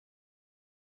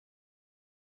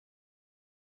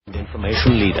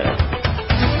Information leader.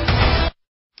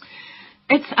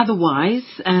 It's Otherwise,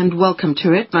 and welcome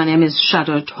to it. My name is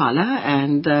Shado Twala,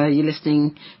 and you're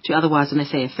listening to Otherwise on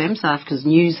SAFM, South Africa's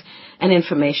news and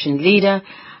information leader.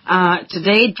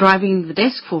 Today, driving the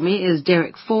desk for me is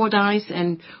Derek Fordyce,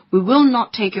 and we will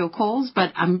not take your calls,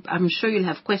 but I'm sure you'll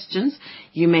have questions.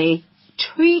 You may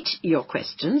tweet your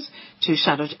questions to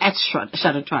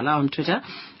Shado Twala on Twitter,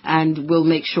 and we'll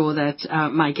make sure that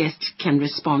my guest can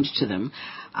respond to them.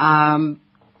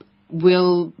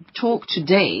 We'll talk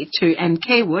today to Ann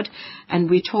Kaywood, and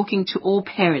we're talking to all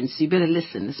parents. You better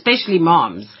listen, especially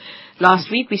moms. Last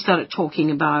week we started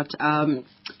talking about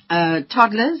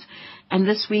toddlers, and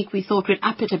this week we thought we'd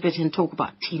up it a bit and talk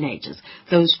about teenagers,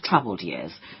 those troubled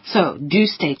years. So do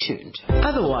stay tuned.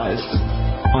 Otherwise,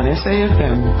 on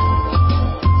SAFM.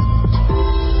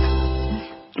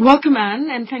 Welcome, Anne,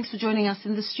 and thanks for joining us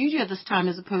in the studio this time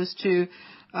as opposed to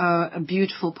a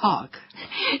beautiful park.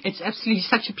 It's absolutely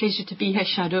such a pleasure to be here,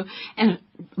 Shado, and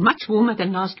much warmer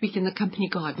than last week in the company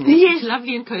garden. Yes. It's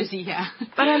lovely and cozy here.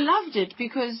 But I loved it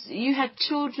because you had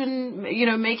children,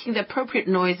 making the appropriate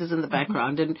noises in the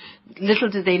background, and little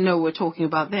did they know we're talking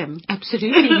about them.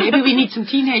 Absolutely. Maybe we need some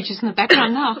teenagers in the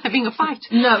background now having a fight.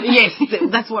 No, yes,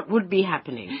 that's what would be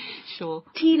happening. Sure.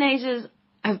 Teenagers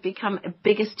have become a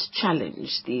biggest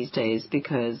challenge these days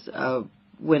because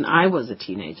when I was a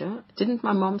teenager, didn't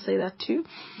my mom say that too?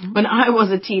 Mm-hmm. When I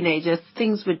was a teenager,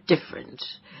 things were different.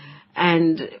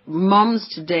 And moms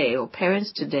today or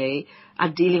parents today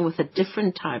are dealing with a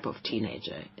different type of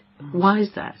teenager. Why is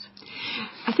that?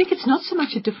 I think it's not so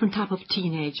much a different type of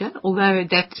teenager, although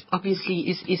that obviously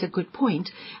is a good point.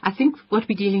 I think what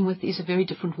we're dealing with is a very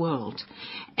different world.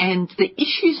 And the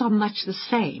issues are much the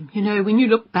same. When you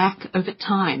look back over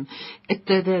time,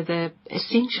 the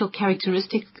essential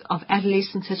characteristic of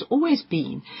adolescence has always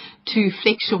been to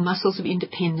flex your muscles of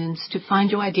independence, to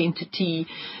find your identity,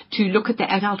 to look at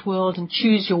the adult world and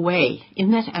choose your way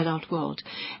in that adult world.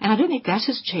 And I don't think that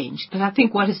has changed. But I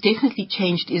think what has definitely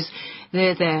changed is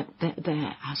the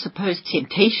I suppose,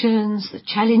 temptations, the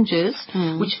challenges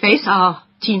which face our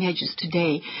teenagers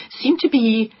today seem to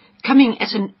be coming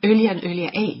at an earlier and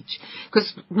earlier age.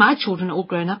 Because my children are all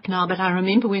grown up now, but I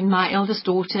remember when my eldest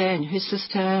daughter and her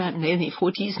sister, and they're in their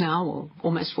 40s now, or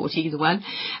almost 40, either one,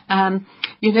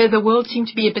 the world seemed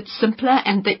to be a bit simpler,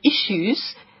 and the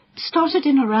issues started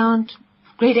in around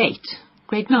grade 8.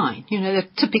 Grade 9, the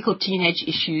typical teenage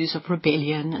issues of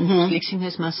rebellion and flexing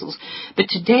those muscles. But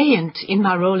today, and in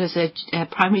my role as a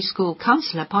primary school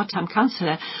counsellor, part-time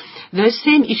counsellor, those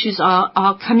same issues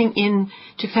are coming in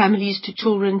to families, to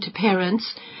children, to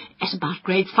parents at about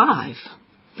grade 5,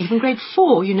 even grade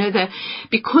 4.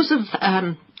 Because of,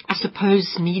 I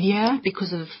suppose, media,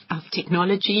 because of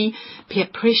technology, peer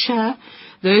pressure,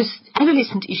 those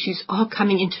adolescent issues are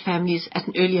coming into families at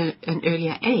an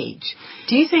earlier age.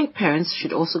 Do you think parents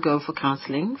should also go for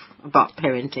counselling about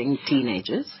parenting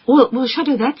teenagers? Well,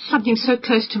 Shado, that's something so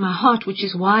close to my heart, which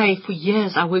is why for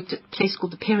years I worked at a place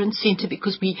called the Parent Centre,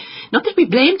 because not that we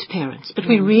blamed parents, but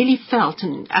we really felt,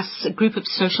 and us, a group of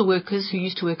social workers who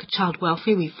used to work at child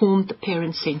welfare, we formed the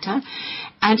Parent Centre,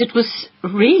 and it was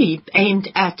really aimed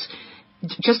at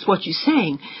just what you're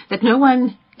saying, that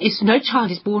no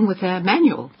child is born with a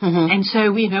manual. And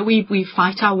so, we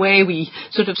fight our way, we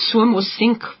sort of swim or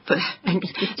sink, and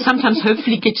sometimes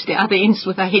hopefully get to the other ends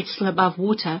with our heads still above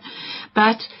water.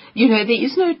 But, there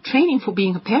is no training for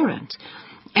being a parent.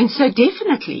 And so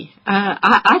definitely,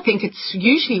 I think it's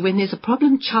usually when there's a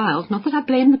problem child, not that I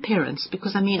blame the parents,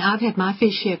 because I've had my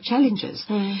fair share of challenges,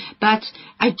 but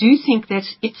I do think that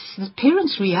it's the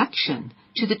parents' reaction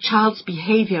to the child's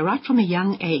behavior right from a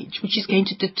young age, which is going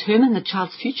to determine the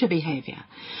child's future behavior.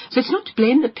 So it's not to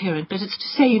blame the parent, but it's to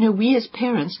say, we as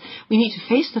parents, we need to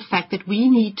face the fact that we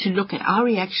need to look at our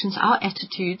reactions, our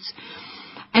attitudes.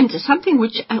 And something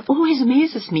which always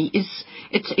amazes me is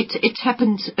it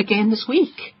happened again this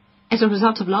week. As a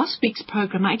result of last week's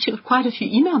program, I actually got quite a few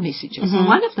email messages. And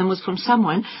one of them was from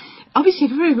someone, obviously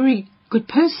a very, very good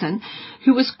person,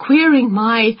 who was querying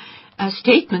my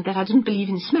statement that I didn't believe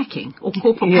in smacking or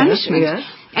corporal punishment. Yes.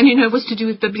 And, it was to do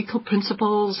with biblical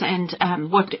principles and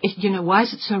why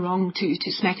is it so wrong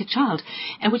to smack a child?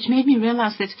 And which made me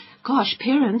realize that, gosh,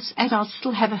 parents, adults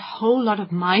still have a whole lot of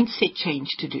mindset change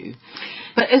to do.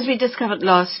 But as we discovered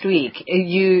last week,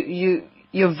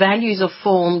 your values are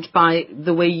formed by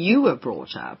the way you were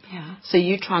brought up. Yeah. So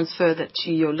you transfer that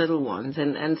to your little ones,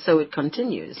 and so it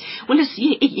continues. Well,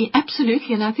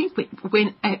 absolutely. And I think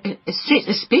when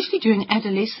especially during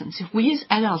adolescence, if we as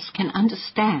adults can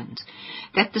understand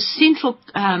that the central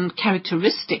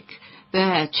characteristic,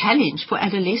 the challenge for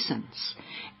adolescence,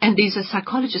 And there's a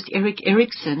psychologist, Erik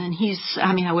Erikson, and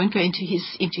I won't go into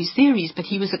his theories, but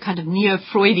he was a kind of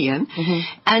neo-Freudian.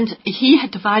 And he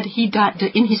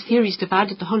in his theories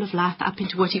divided the whole of life up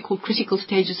into what he called critical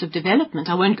stages of development.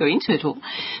 I won't go into it all.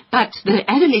 But the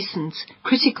adolescent's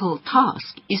critical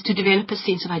task is to develop a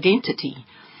sense of identity.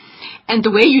 And the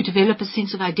way you develop a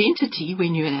sense of identity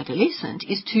when you're an adolescent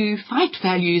is to fight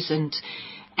values and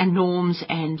norms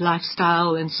and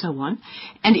lifestyle and so on.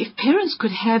 And if parents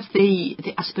could have the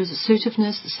I suppose,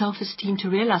 assertiveness, the self-esteem to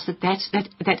realize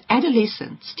that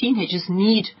adolescents, teenagers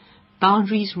need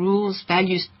boundaries, rules,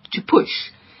 values to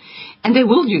push. And they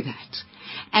will do that.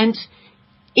 And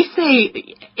if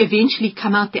they eventually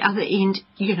come out the other end,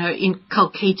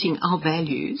 inculcating our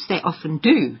values, they often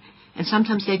do. And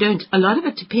sometimes they don't. A lot of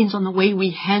it depends on the way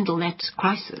we handle that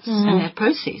crisis and that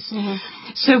process.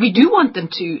 So we do want them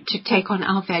to take on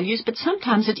our values, but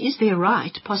sometimes it is their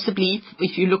right. Possibly,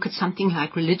 if you look at something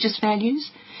like religious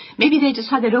values, maybe they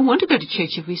decide they don't want to go to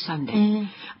church every Sunday.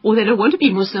 Or they don't want to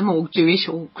be Muslim or Jewish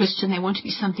or Christian. They want to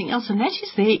be something else. And that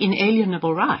is their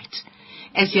inalienable right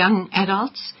as young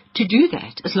adults to do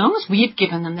that, as long as we've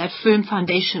given them that firm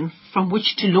foundation from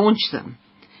which to launch them.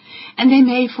 And they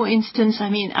may, for instance,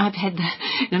 I've had,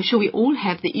 and I'm sure we all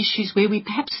have the issues where we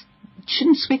perhaps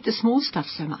shouldn't sweat the small stuff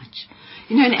so much.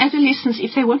 In adolescents,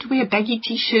 if they want to wear a baggy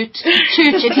T-shirt to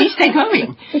church, at least they're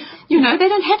going. They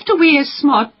don't have to wear a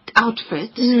smart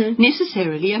outfit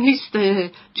necessarily, unless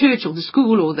the church or the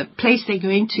school or the place they're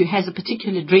going to has a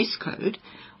particular dress code,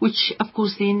 which, of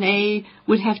course, then they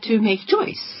would have to make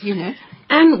choice,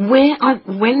 And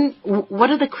what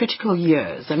are the critical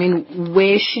years?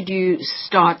 Where should you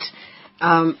start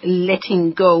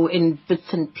letting go in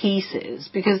bits and pieces?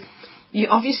 Because you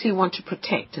obviously want to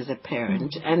protect as a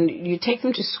parent, and you take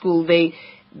them to school. They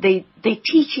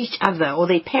teach each other, or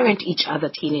they parent each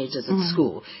other, teenagers at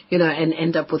school, and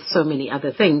end up with so many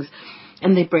other things,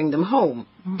 and they bring them home,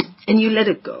 and you let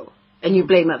it go, and you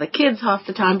blame other kids half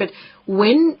the time. But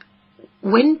when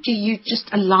do you just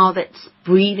allow that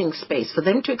breathing space for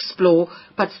them to explore,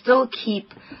 but still keep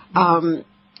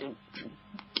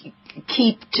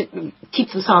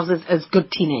themselves as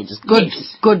good teenagers?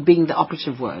 Good being the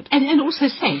operative word. And also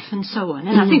safe and so on.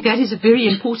 And I think that is a very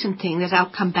important thing that I'll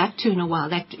come back to in a while,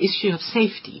 that issue of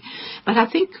safety. But I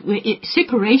think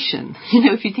separation,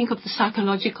 if you think of the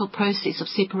psychological process of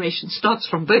separation, starts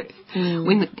from birth,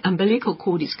 when the umbilical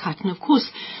cord is cut. And of course,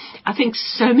 I think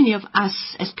so many of us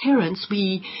as parents,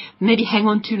 we maybe hang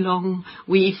on too long.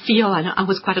 We feel, I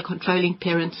was quite a controlling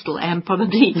parent, still am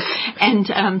probably, and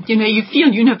you feel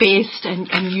you know best,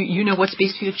 and you know what's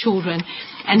best for your children.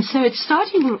 And so it's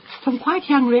starting from quite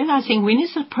young, realizing when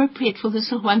is it appropriate for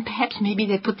this little one. Perhaps maybe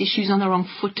they put their shoes on the wrong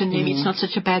foot, and maybe it's not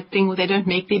such a bad thing, or they don't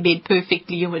make their bed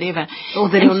perfectly, or whatever. Or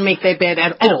they don't make their bed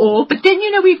at all. But then,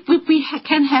 we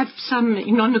can have some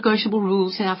non-negotiable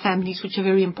rules in our families which are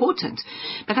very important.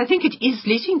 But I think it is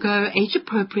letting go age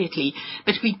appropriately.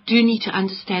 But we do need to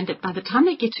understand that by the time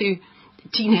they get to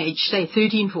teenage, say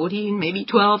 13, 14, maybe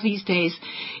 12 these days,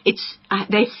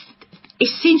 they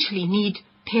essentially need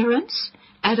parents,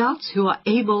 adults who are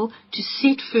able to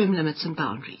set firm limits and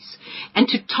boundaries and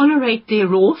to tolerate their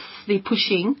wrath, their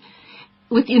pushing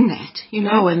within that,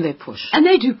 Oh, and they push. And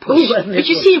they do push. But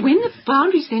you see, when the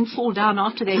boundaries then fall down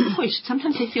after they've pushed,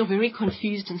 sometimes they feel very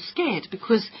confused and scared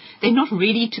because they're not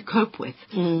ready to cope with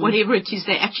whatever it is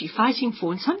they're actually fighting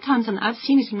for. And sometimes, and I've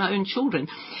seen it in my own children,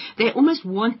 they almost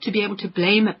want to be able to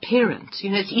blame a parent.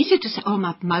 It's easier to say, oh,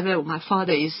 my mother or my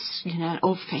father is, an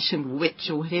old-fashioned witch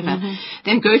or whatever,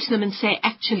 than go to them and say,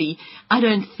 actually, I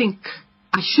don't think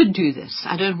I should do this.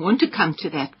 I don't want to come to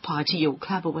that party or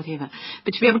club or whatever.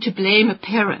 But to be able to blame a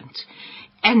parent,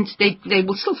 and they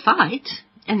will still fight,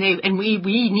 and we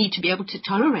need to be able to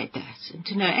tolerate that and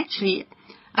to know, actually,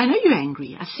 I know you're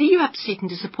angry. I see you upset and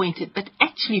disappointed, but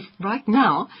actually right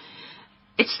now,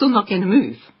 it's still not going to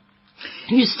move.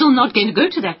 You're still not going to go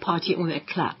to that party or that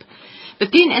club. But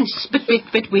then,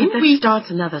 but when we start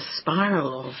another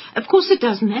spiral of course it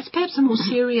does, and that's perhaps a more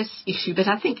serious issue. But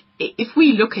I think if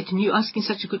we look at, and you're asking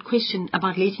such a good question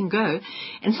about letting go,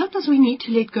 and sometimes we need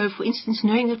to let go, for instance,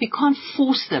 knowing that we can't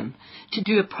force them to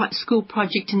do a school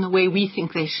project in the way we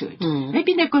think they should.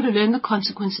 Maybe they've got to learn the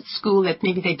consequence at school that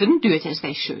maybe they didn't do it as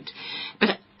they should.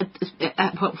 But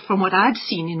from what I've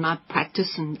seen in my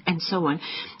practice and so on,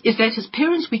 is that as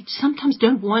parents we sometimes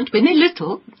don't want, when they're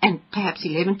little, and perhaps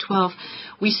 11, 12,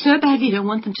 we so badly don't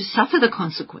want them to suffer the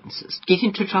consequences, get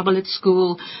into trouble at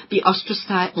school, be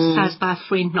ostracized by a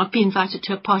friend, not be invited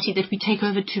to a party, that we take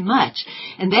over too much.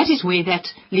 And that is where that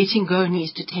letting go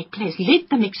needs to take place. Let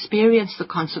them experience the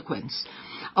consequence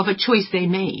of a choice they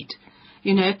made.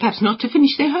 perhaps not to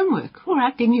finish their homework. All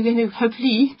right, then you're going to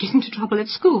hopefully get into trouble at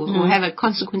school or have a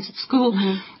consequence at school.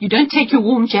 You don't take your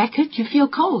warm jacket, you feel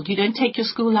cold. You don't take your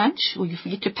school lunch or you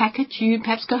forget to pack it, you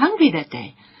perhaps go hungry that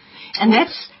day. And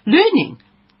that's learning.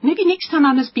 Maybe next time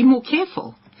I must be more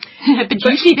careful. But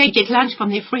usually they get lunch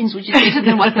from their friends, which is better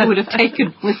than what they would have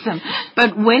taken with them.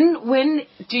 But when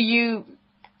do you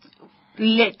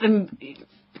let them,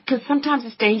 because sometimes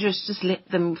it's dangerous, just let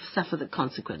them suffer the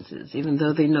consequences, even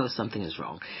though they know something is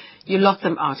wrong. You lock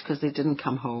them out because they didn't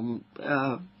come home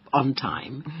on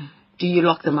time. Do you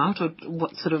lock them out, or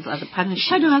what sort of other punishments?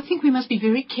 Shado, I think we must be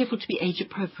very careful to be age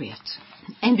appropriate.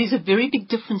 And there's a very big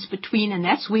difference between, and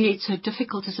that's where it's so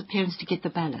difficult as a parent to get the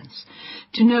balance.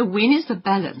 To know when is the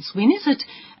balance, when is it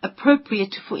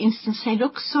appropriate to, for instance, say,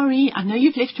 look, sorry, I know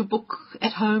you've left your book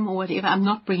at home or whatever, I'm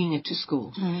not bringing it to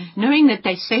school. Knowing that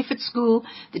they're safe at school,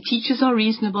 the teachers are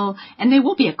reasonable, and there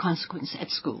will be a consequence at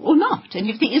school, or not. And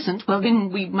if there isn't, well,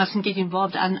 then we mustn't get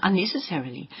involved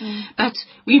unnecessarily. But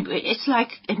it's like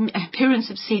parents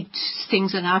have said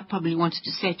things, and I probably wanted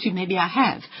to say too, maybe I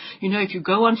have. If you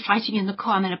go on fighting in the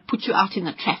car, I'm going to put you out in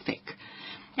the traffic.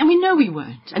 And we know we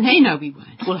won't. And they know we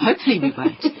won't. Well, hopefully we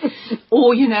won't.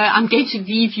 Or, I'm going to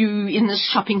leave you in this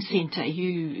shopping centre.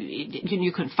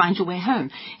 You can find your way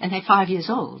home. And they're 5 years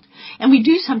old. And we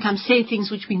do sometimes say things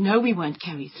which we know we won't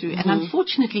carry through. And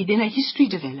unfortunately, then a history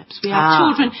develops. We have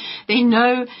children. They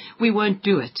know we won't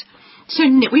do it. So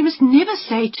we must never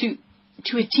say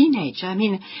to a teenager, I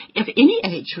mean, of any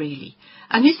age really,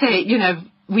 unless they,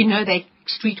 we know they're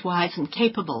streetwise and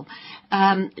capable,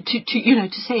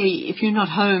 to say if you're not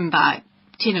home by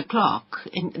 10 o'clock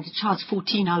and the child's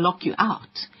 14, I'll lock you out.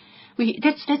 We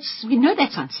know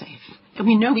that's unsafe, and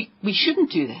we know we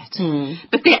shouldn't do that.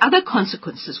 But there are other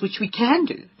consequences which we can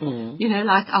do.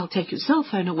 Like I'll take your cell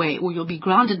phone away, or you'll be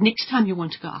grounded next time you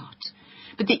want to go out.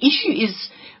 But the issue is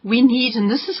we need, and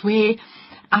this is where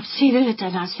I've said it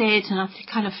and I say it, and I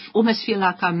kind of almost feel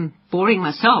like I'm boring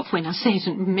myself when I say it,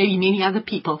 and maybe many other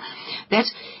people, that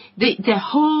the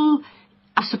whole,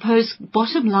 I suppose,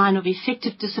 bottom line of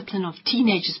effective discipline of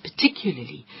teenagers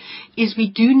particularly is we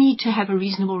do need to have a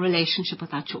reasonable relationship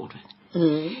with our children.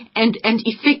 And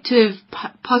effective,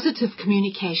 positive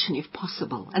communication if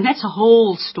possible. And that's a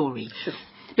whole story. Sure.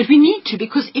 But we need to,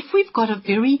 because if we've got a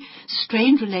very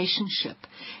strained relationship,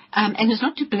 and it's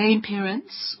not to blame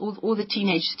parents or the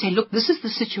teenagers, to say, look, this is the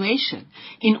situation.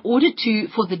 In order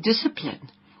for the discipline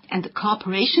and the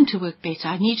cooperation to work better,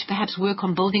 I need to perhaps work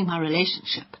on building my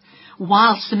relationship,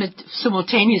 while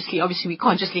simultaneously, obviously, we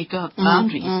can't just let go of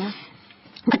boundaries.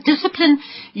 But discipline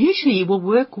usually will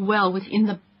work well within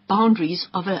the boundaries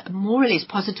of a more or less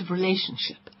positive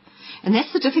relationship. And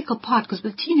that's the difficult part, because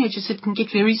with teenagers it can get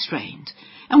very strained.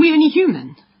 And we're only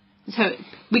human, so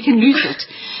we can lose it.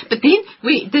 But then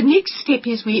the next step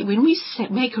is when we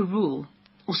make a rule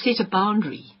or set a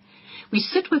boundary, we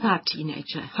sit with our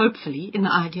teenager, hopefully, in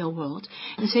the ideal world,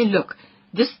 and say, look,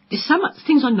 some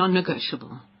things are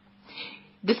non-negotiable.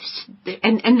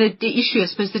 And the issue, I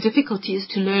suppose, the difficulty is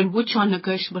to learn which are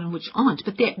negotiable and which aren't.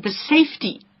 But the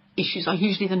safety issues are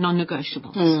usually the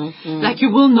non-negotiables. Like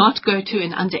you will not go to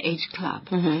an underage club.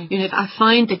 If I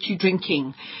find that you're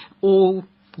drinking or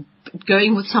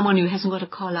going with someone who hasn't got a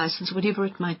car license, whatever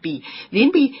it might be,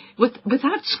 then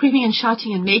without screaming and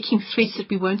shouting and making threats that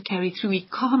we won't carry through, we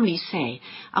calmly say,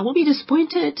 I will be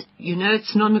disappointed,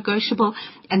 it's non-negotiable,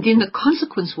 and then the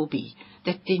consequence will be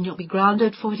that then you'll be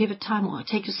grounded for whatever time, or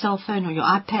take your cell phone or your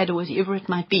iPad or whatever it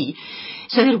might be,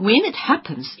 so that when it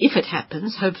happens, if it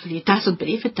happens, hopefully it doesn't, but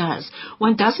if it does,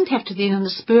 one doesn't have to then on the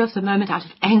spur of the moment, out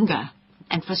of anger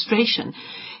and frustration,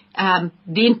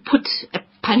 then put a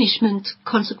punishment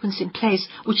consequence in place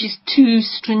which is too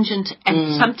stringent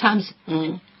and sometimes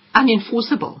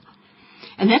unenforceable.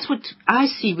 And that's what I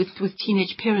see with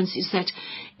teenage parents, is that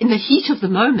in the heat of the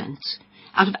moment,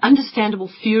 out of understandable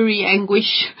fury,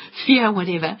 anguish, fear,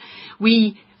 whatever,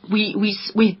 we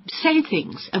say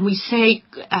things, and we say,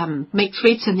 make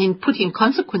threats and then put in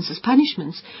consequences,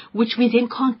 punishments, which we then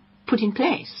can't put in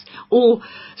place. Or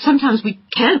sometimes we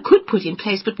could put in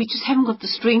place, but we just haven't got the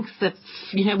strength, that,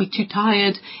 we're too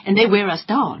tired, and they wear us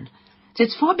down. So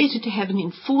it's far better to have an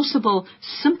enforceable,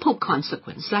 simple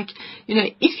consequence. Like,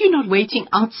 if you're not waiting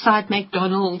outside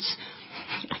McDonald's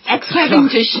at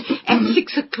Cavendish at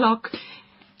 6 o'clock,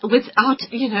 without,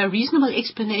 a reasonable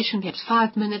explanation, perhaps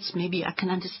 5 minutes, maybe I can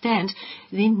understand,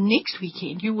 then next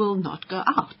weekend you will not go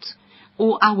out.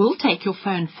 Or I will take your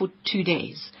phone for 2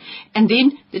 days. And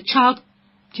then the child,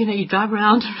 you drive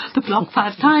around the block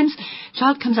 5 times,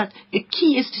 child comes out. The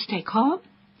key is to stay calm,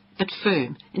 but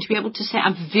firm. And to be able to say,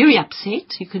 I'm very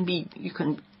upset. You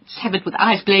can have it with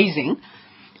eyes blazing.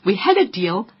 We had a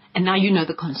deal, and now you know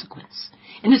the consequence.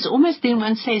 And it's almost then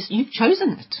one says, you've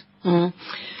chosen it.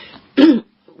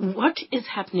 What is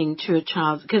happening to a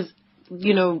child? Because,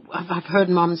 I've heard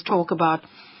moms talk about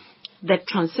that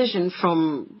transition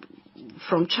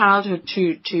from childhood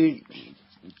to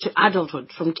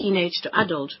adulthood, from teenage to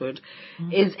adulthood,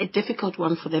 is a difficult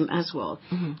one for them as well.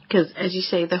 Because, as you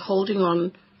say, they're holding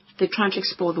on, they're trying to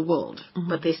explore the world,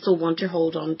 but they still want to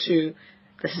hold on to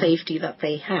the safety that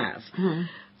they have.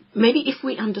 Maybe if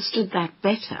we understood that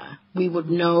better, we would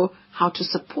know how to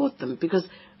support them, because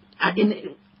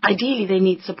ideally they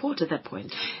need support at that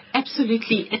point.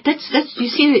 Absolutely. That's you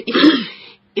see,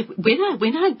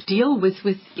 when I deal with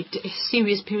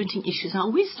serious parenting issues, I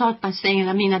always start by saying,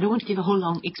 I don't want to give a whole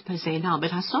long expose now,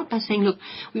 but I start by saying, look,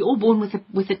 we're all born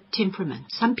with a temperament.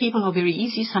 Some people are very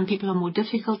easy, some people are more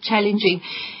difficult, challenging.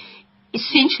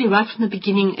 Essentially, right from the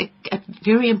beginning, a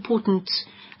very important,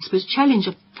 I suppose, challenge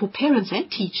for parents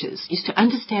and teachers is to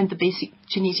understand the basic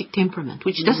genetic temperament,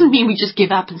 which doesn't mean we just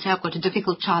give up and say, I've got a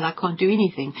difficult child, I can't do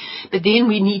anything. But then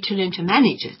we need to learn to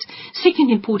manage it. Second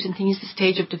important thing is the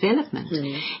stage of development.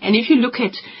 And if you look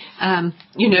at,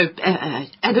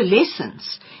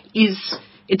 adolescence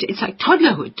it's like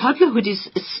toddlerhood. Toddlerhood is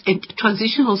a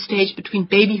transitional stage between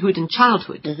babyhood and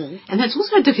childhood. And that's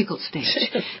also a difficult stage.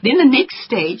 Then the next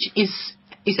stage is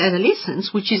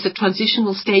adolescence, which is a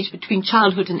transitional stage between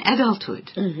childhood and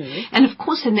adulthood. And of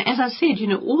course, and as I said,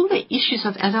 all the issues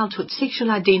of adulthood,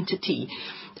 sexual identity,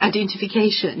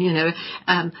 identification,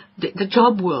 the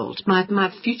job world, my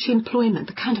future employment,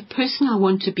 the kind of person I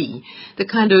want to be, the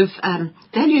kind of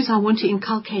values I want to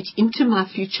inculcate into my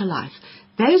future life.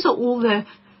 Those are all the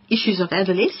issues of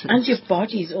adolescence. And your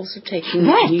body is also taking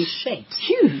new shapes.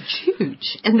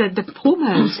 Huge. And the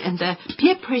hormones and the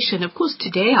peer pressure. And of course,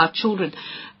 today our children,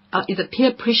 the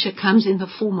peer pressure comes in the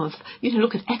form of,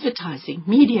 look at advertising,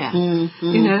 media,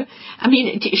 Shado,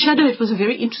 it was a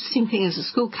very interesting thing as a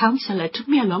school counselor. It took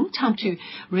me a long time to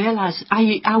realize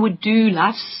I would do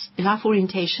life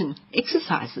orientation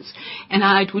exercises. And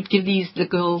I would give the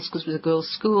girls, because it was a girls'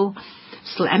 school,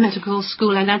 still am at a girls'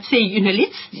 school, and I'd say,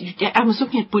 I was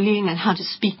looking at bullying and how to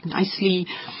speak nicely,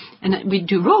 and we'd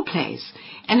do role plays.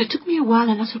 And it took me a while,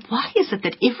 and I said, why is it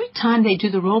that every time they do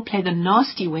the role play the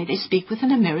nasty way, they speak with an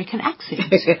American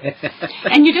accent?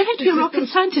 And you don't have to be a rocket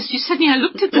scientist. You suddenly, I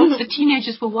looked at what the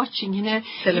teenagers were watching,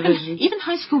 even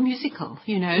High School Musical,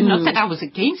 not that I was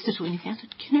against it or anything. I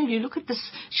thought, you look at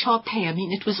this Sharpay.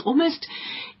 it was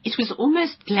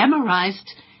almost glamorized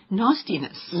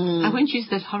nastiness. I won't use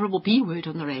that horrible B word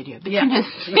on the radio, but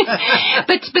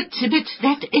but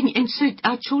that and so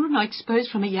our children are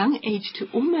exposed from a young age to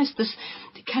almost this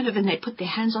kind of, and they put their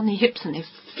hands on their hips and they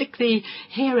flick their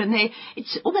hair, and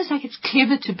it's almost like it's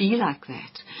clever to be like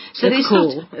that. So it's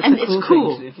cool. It's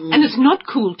cool, and it's not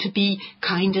cool to be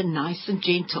kind and nice and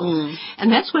gentle.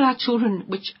 And that's what our children,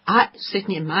 which I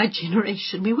certainly in my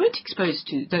generation, we weren't exposed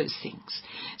to those things.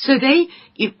 So they,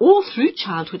 all through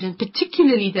childhood, and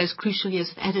particularly those crucial years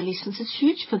of adolescence, is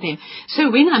huge for them. So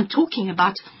when I'm talking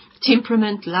about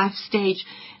temperament, life stage,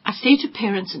 I say to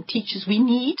parents and teachers, we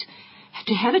need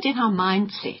to have it in our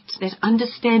mindset, that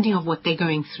understanding of what they're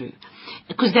going through,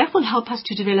 because that will help us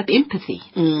to develop empathy.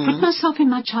 Put myself in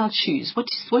my child's shoes.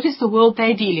 What is the world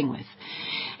they're dealing with?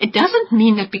 It doesn't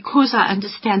mean that because I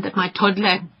understand that my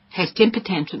toddler has temper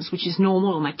tantrums, which is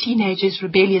normal, or my teenager is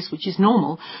rebellious, which is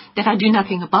normal, that I do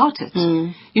nothing about it.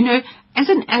 As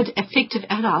an effective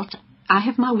adult, I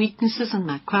have my weaknesses and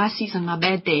my crises and my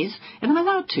bad days, and I'm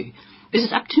allowed to. But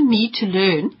it's up to me to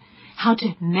learn how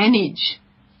to manage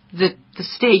the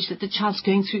stage that the child's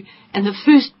going through. And the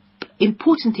first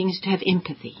important thing is to have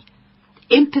empathy.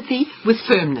 Empathy with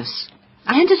firmness.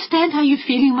 I understand how you're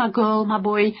feeling, my girl, my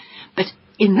boy, but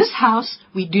in this house,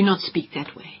 we do not speak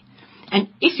that way. And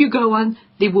if you go on,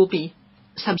 there will be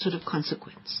some sort of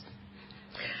consequence.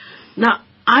 Now,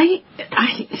 I'm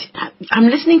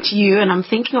listening to you, and I'm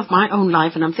thinking of my own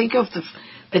life, and I'm thinking of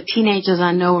the teenagers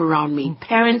I know around me.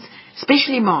 Parents,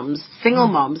 especially moms, single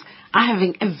moms, are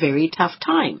having a very tough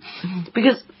time.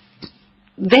 Because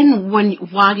then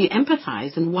while you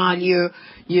empathize and while you're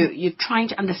trying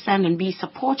to understand and be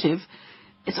supportive,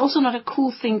 it's also not a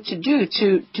cool thing to do,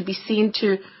 to be seen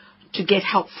to get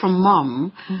help from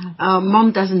mom.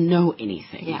 Mom doesn't know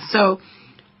anything. So,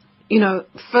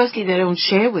 firstly, they don't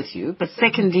share with you, but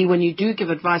secondly, when you do give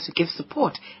advice or give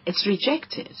support, it's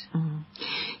rejected.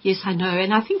 Yes, I know.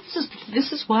 And I think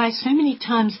this is why so many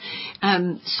times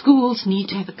schools need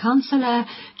to have a counselor.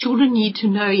 Children need to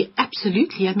know,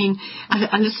 absolutely.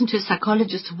 I listened to a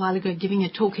psychologist a while ago giving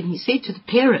a talk, and he said to the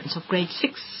parents of grade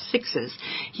sixes,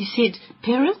 he said,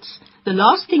 parents, the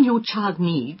last thing your child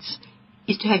needs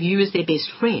is to have you as their best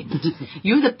friend.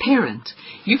 You're the parent.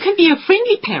 You can be a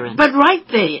friendly parent. But right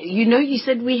there, you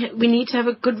said we need to have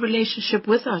a good relationship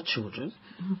with our children.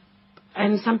 Mm-hmm.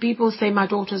 And some people say my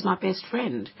daughter's my best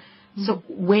friend. Mm-hmm. So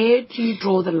where do you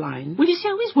draw the line? Well, you see,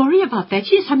 I always worry about that.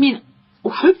 Yes, I mean,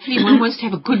 hopefully one wants to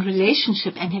have a good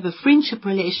relationship and have a friendship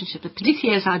relationship, but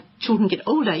particularly as our children get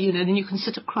older, then you can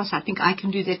sit across. I think I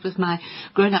can do that with my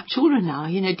grown-up children now,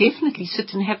 definitely sit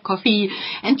and have coffee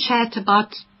and chat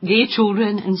about their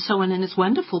children and so on, and it's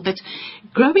wonderful. But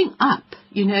growing up,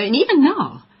 and even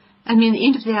now, I mean, at the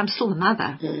end of the day, I'm still a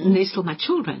mother, and they're still my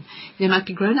children. They might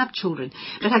be grown-up children.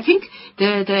 But I think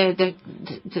the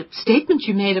statement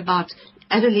you made about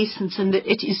adolescents, and that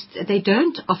they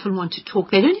don't often want to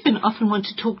talk. They don't even often want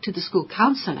to talk to the school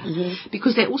counsellor,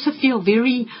 because they also feel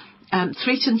very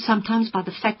threatened sometimes by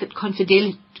the fact that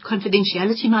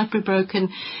confidentiality might be broken.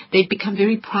 They become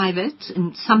very private,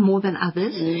 and some more than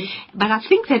others. But I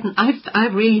think that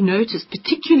I've really noticed,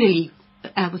 particularly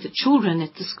with the children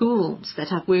at the schools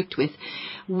that I've worked with,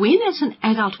 when as an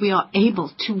adult we are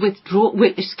able to withdraw,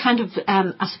 it's kind of,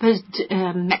 I suppose,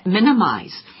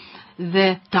 minimize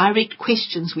the direct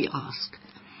questions we ask.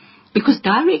 Because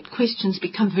direct questions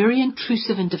become very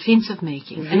intrusive and defensive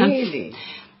making. Really?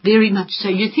 Very much so.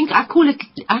 You think, I call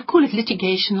it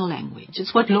litigational language.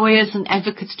 It's what lawyers and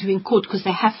advocates do in court because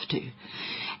they have to.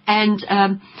 And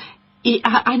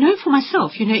I know for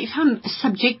myself, if I'm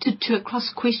subjected to a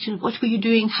cross question, what were you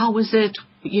doing, how was it,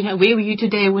 where were you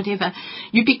today, or whatever,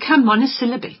 you become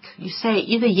monosyllabic. You say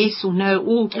either yes or no,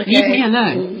 or leave me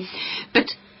alone. But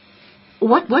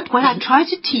what I try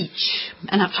to teach,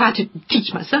 and I've tried to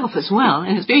teach myself as well,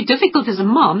 and it's very difficult as a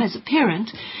mom, as a parent,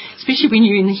 especially when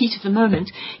you're in the heat of the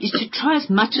moment, is to try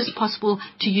as much as possible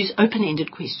to use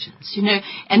open-ended questions,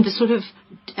 and the sort of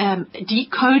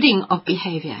decoding of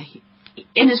behavior.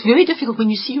 And it's very difficult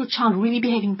when you see your child really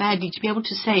behaving badly to be able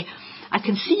to say, I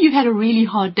can see you've had a really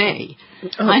hard day.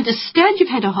 I understand you've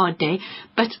had a hard day,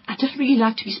 but I don't really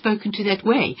like to be spoken to that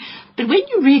way. But when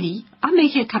you're ready, I'm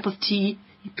making a cup of tea,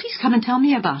 please come and tell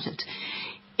me about it.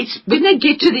 It's when they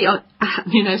get to the,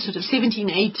 sort of 16,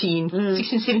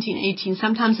 17, 18,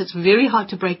 sometimes it's very hard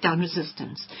to break down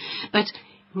resistance. But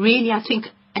really, I think,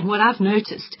 and what I've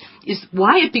noticed is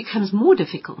why it becomes more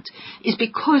difficult is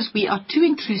because we are too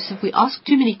intrusive, we ask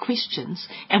too many questions,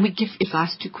 and we give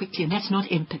advice too quickly, and that's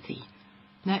not empathy.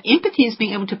 Now, empathy is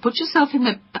being able to put yourself in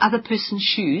the other person's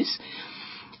shoes,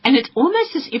 and it's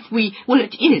almost as if we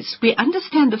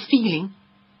understand the feeling,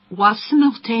 while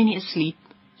simultaneously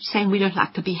saying we don't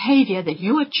like the behavior that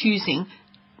you are choosing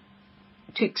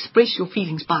to express your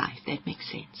feelings by, if that makes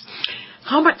sense.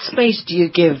 How much space do you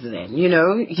give then?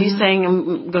 You're saying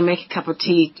I'm going to make a cup of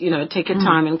tea, take your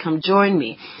time and come join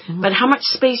me. But how much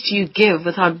space do you give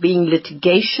without being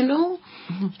litigational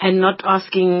and not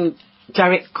asking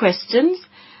direct questions?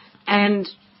 And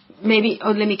maybe,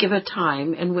 let me give her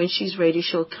time, and when she's ready,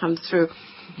 she'll come through.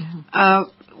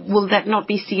 Will that not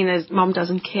be seen as mom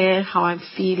doesn't care how I'm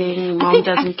feeling, mom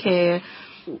doesn't care,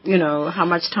 how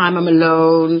much time I'm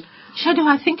alone? Shado,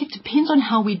 I think it depends on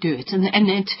how we do it. And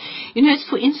it's,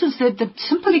 for instance, the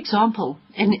simple example,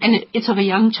 and it's of a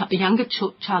younger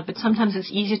child, but sometimes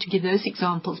it's easier to give those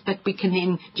examples, but we can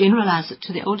then generalize it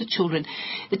to the older children.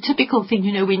 The typical thing,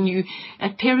 when a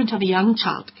parent of a young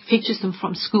child fetches them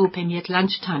from school, maybe at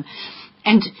lunchtime,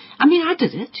 and, I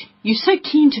did it. You're so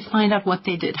keen to find out what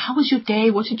they did. How was your day?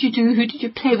 What did you do? Who did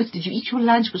you play with? Did you eat your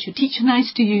lunch? Was your teacher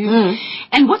nice to you?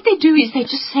 And what they do is they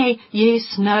just say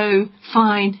yes, no,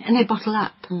 fine, and they bottle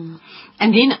up.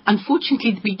 And then,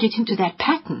 unfortunately, we get into that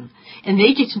pattern, and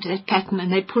they get into that pattern,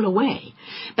 and they pull away.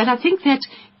 But I think that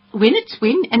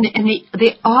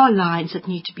there are lines that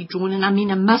need to be drawn, and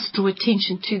I must draw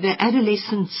attention to the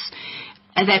adolescents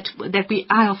that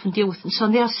I often deal with, and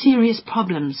so there are serious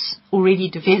problems already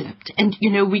developed, and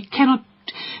we cannot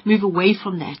move away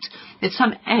from that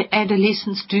some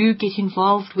adolescents do get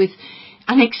involved with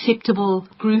unacceptable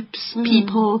groups,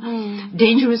 people,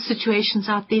 dangerous situations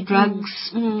out there,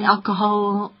 drugs,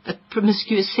 alcohol,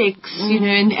 promiscuous sex,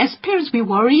 and as parents we're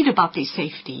worried about their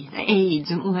safety, the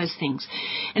AIDS and all those things,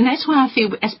 and that's why I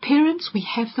feel as parents we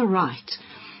have the right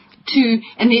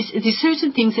and there's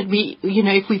certain things that we,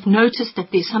 if we've noticed that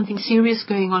there's something serious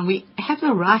going on, we have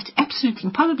the right, absolutely,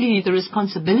 probably the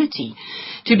responsibility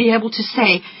to be able to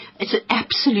say, it's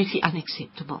absolutely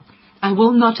unacceptable. I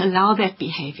will not allow that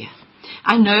behavior.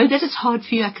 I know that it's hard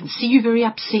for you. I can see you very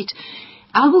upset.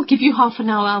 I will give you half an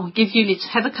hour. I will give you, let's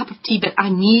have a cup of tea, but I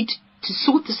need to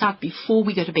sort this out before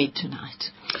we go to bed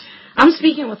tonight. I'm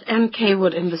speaking with Anne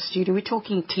Kaywood in the studio. We're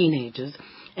talking teenagers.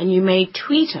 And you may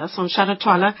tweet us on Shado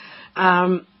Twala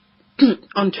on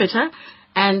Twitter.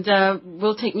 And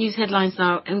we'll take news headlines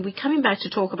now. And we're coming back to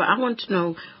talk about, I want to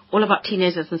know all about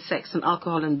teenagers and sex and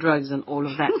alcohol and drugs and all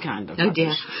of that kind of Oh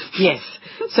dear. Yes.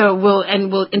 So we'll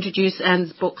introduce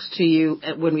Anne's books to you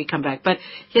when we come back. But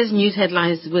here's news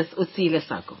headlines with Utsile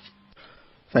Sako.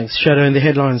 Thanks, Shado. In the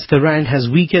headlines, the rand has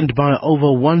weakened by over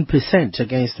 1%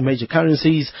 against major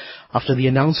currencies after the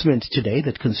announcement today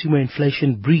that consumer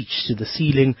inflation breached the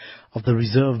ceiling of the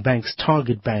Reserve Bank's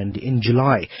target band in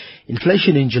July.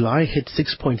 Inflation in July hit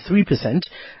 6.3%,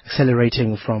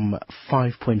 accelerating from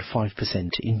 5.5%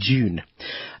 in June.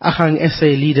 Ahang SA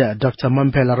leader Dr.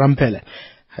 Mampela Rampele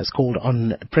has called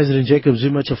on President Jacob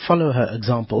Zuma to follow her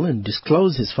example and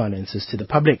disclose his finances to the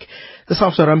public. This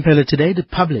after Rampela today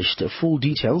published full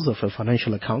details of her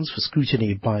financial accounts for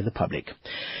scrutiny by the public.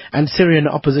 And Syrian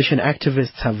opposition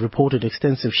activists have reported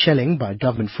extensive shelling by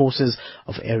government forces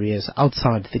of areas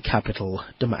outside the capital,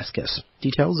 Damascus.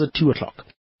 Details at 2 o'clock.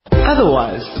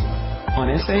 Otherwise, on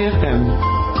SAFM.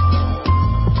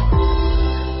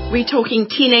 We're talking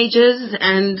teenagers,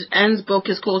 and Anne's book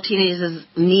is called Teenagers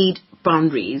Need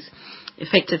Boundaries,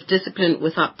 Effective Discipline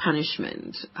Without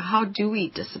Punishment. How do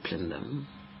we discipline them?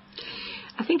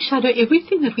 I think, Shado,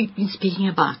 everything that we've been speaking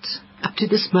about up to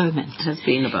this moment Has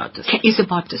been about discipline. is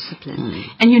about discipline.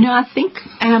 And, I think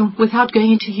without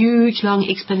going into huge, long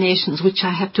explanations, which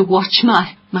I have to watch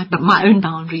my own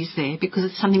boundaries there because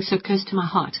it's something so close to my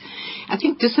heart, I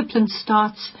think discipline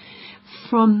starts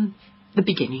from the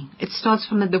beginning. It starts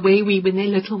from the way when they're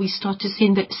little, we start to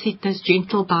set those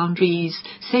gentle boundaries,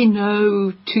 say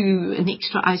no to an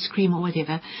extra ice cream or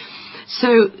whatever.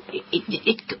 So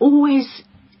it always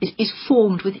is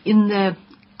formed within the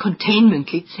containment,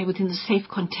 let's say within the safe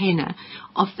container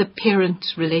of the parent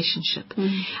relationship.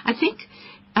 I think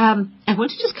I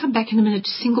want to just come back in a minute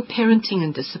to single parenting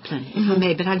and discipline, if I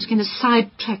may, but I'm just going to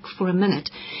sidetrack for a minute.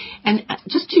 And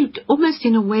just to almost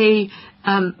in a way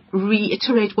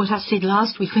reiterate what I said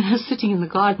last week when I was sitting in the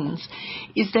gardens,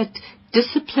 is that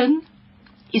discipline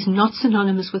is not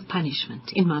synonymous with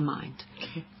punishment in my mind.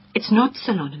 Okay. It's not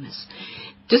synonymous.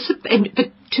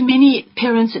 But to many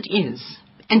parents it is.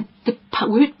 And the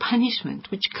word punishment,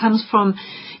 which comes from,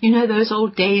 those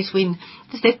old days when,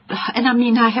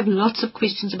 I have lots of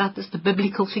questions about this, the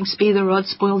biblical thing, spare the rod,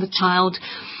 spoil the child.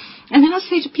 And then I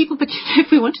say to people, but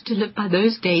if we wanted to live by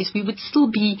those days, we would still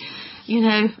be,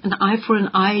 an eye for an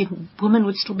eye. Women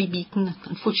would still be beaten.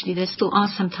 Unfortunately, there still are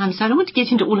sometimes. So I don't want to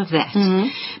get into all of that.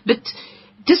 But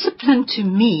discipline to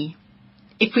me,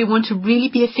 if we want to really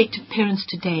be effective parents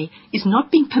today, is not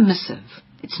being permissive.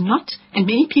 It's not, and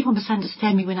many people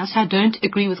misunderstand me when I say I don't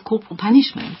agree with corporal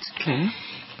punishment. Okay.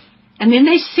 And then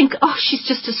they think, she's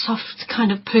just a soft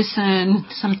kind of person.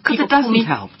 Because it doesn't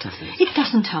help, does it? It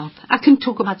doesn't help. I can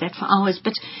talk about that for hours,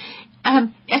 but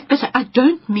I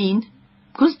don't mean,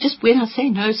 because just when I say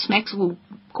no smacks or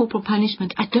corporal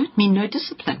punishment, I don't mean no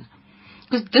discipline.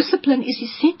 Because discipline is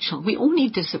essential. We all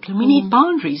need discipline. We need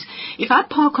boundaries. If I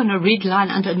park on a red line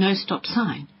under a no stop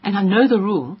sign, and I know the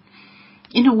rule,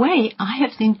 in a way, I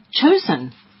have then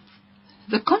chosen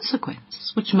the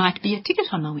consequence, which might be a ticket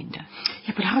on my window.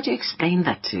 Yeah, but how do you explain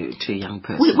that to a young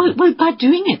person? Well, by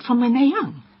doing it from when they're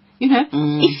young.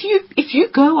 If you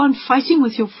go on fighting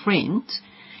with your friend,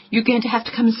 you're going to have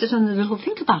to come and sit on the little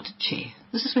think about it chair.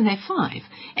 This is when they're 5.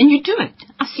 And you do it.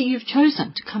 I see you've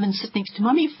chosen to come and sit next to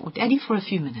Mummy or Daddy for a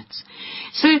few minutes.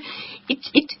 So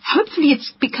hopefully it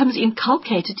becomes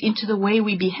inculcated into the way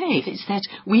we behave. Is that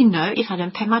we know if I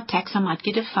don't pay my tax, I might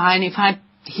get a fine. If I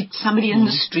hit somebody in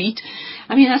the street.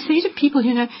 I say to people,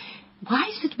 why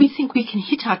is it we think we can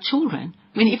hit our children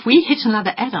when if we hit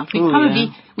another adult,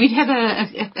 we'd have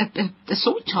a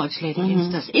sword charge laid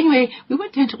against us. Anyway, we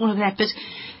won't go into all of that, but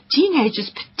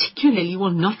teenagers particularly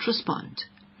will not respond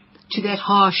to that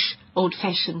harsh,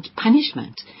 old-fashioned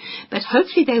punishment. But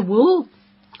hopefully they will,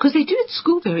 because they do at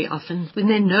school very often, when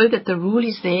they know that the rule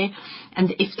is there,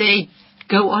 and if they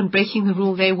go on breaking the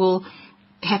rule, they will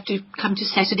have to come to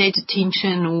Saturday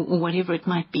detention or whatever it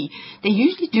might be. They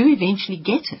usually do eventually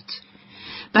get it.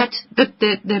 But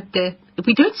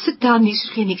we don't sit down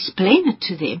necessarily and explain it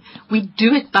to them. We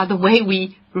do it by the way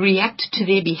we react to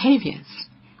their behaviors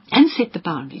and set the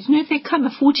boundaries. If they come, a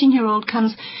 14-year-old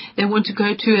comes, they want to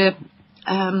go to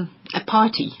a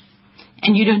party,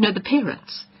 and you don't know the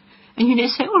parents. And you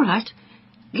say, all right,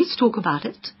 let's talk about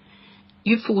it.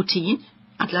 You're 14.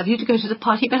 I'd love you to go to the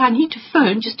party, but I need to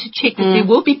phone just to check that there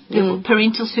will be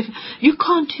parental supervision. You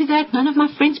can't do that. None of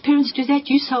my friends' parents do that.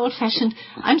 You're so old-fashioned.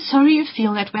 I'm sorry you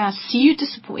feel that way. I see you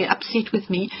upset with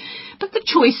me. But the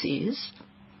choice is,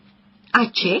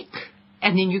 I check,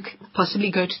 and then you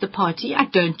possibly go to the party. I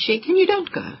don't check, and you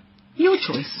don't go. Your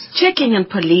choice. Checking and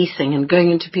policing and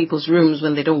going into people's rooms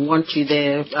when they don't want you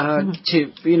there,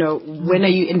 when are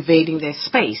you invading their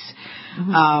space?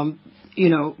 When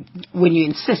you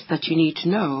insist that you need to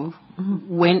know,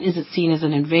 when is it seen as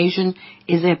an invasion?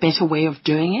 Is there a better way of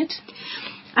doing it?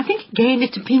 I think, again,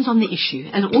 it depends on the issue.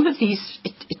 And all of these,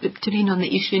 it depend on the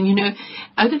issue. And,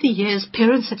 over the years,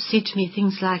 parents have said to me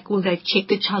things like, well, they've checked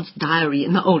the child's diary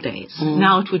in the old days.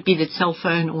 Now it would be the cell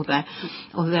phone or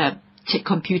the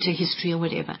computer history or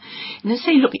whatever. And they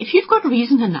say, look, if you've got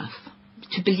reason enough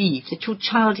to believe that your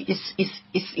child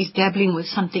is dabbling with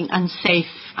something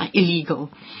unsafe, illegal,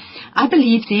 I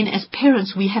believe then as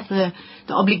parents we have the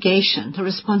obligation, the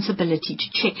responsibility to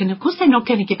check. And of course they're not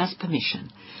going to give us permission.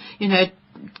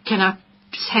 Can I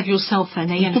have your cell phone?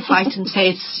 They're going to fight and say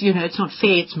it's not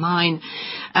fair, it's mine.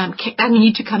 I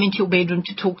need to come into your bedroom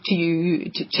to talk to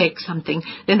you, to check something.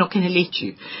 They're not going to let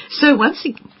you. So once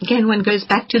again, one goes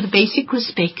back to the basic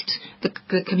respect,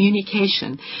 the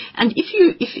communication. And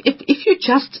if you're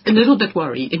just a little bit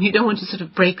worried and you don't want to sort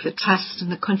of break the trust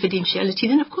and the confidentiality,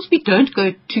 then of course we don't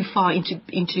go too far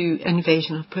into an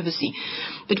invasion of privacy.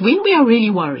 But when we are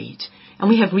really worried, and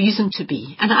we have reason to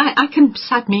be. And I can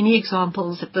cite many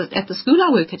examples at the school I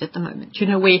work at the moment,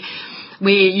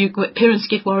 where parents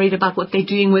get worried about what they're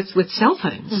doing with cell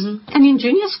phones. And in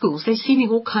junior schools, they're sending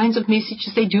all kinds of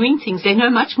messages. They're doing things. They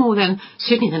know much more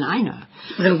certainly than I know.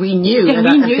 Than we knew at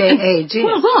their age.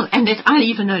 Yes. Well, and that I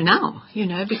even know now,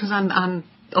 because I'm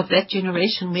of that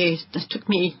generation where it took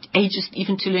me ages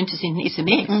even to learn to send an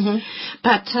SMS.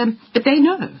 But they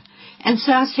know. And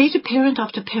so I say to parent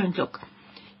after parent, look,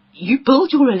 you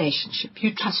build your relationship,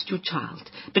 you trust your child.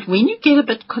 But when you get a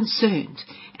bit concerned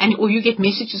or you get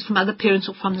messages from other parents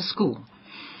or from the school,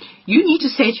 you need to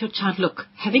say to your child, look,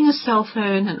 having a cell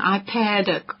phone, an iPad,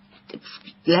 a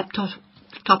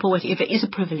laptop or whatever is a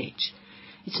privilege.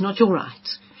 It's not your right.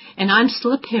 And I'm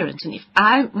still a parent, and if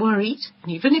I'm worried,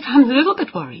 and even if I'm a little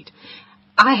bit worried,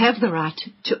 I have the right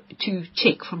to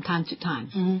check from time to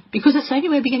time. Because it's the only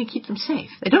way we're going to keep them safe.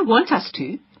 They don't want us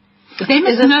to, but they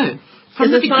must know.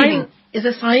 Is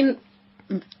a sign,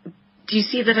 do you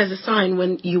see that as a sign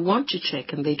when you want to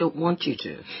check and they don't want you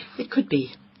to? It could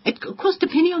be. Of course,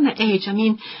 depending on the age. I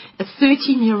mean, a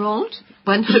 13-year-old,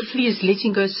 one hopefully is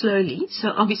letting go slowly. So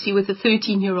obviously with a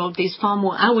 13-year-old, there's far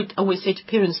more. I would always say to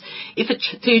parents, if a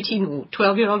 13 or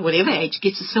 12-year-old, whatever age,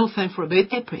 gets a cell phone for a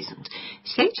birthday present,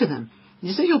 say to them,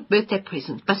 this is your birthday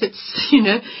present, but it's,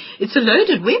 it's a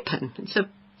loaded weapon.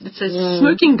 It's a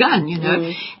smoking gun,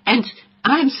 and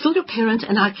I am still your parent,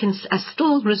 and I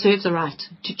still reserve the right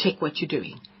to check what you're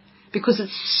doing, because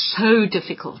it's so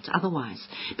difficult otherwise.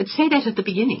 But say that at the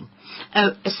beginning.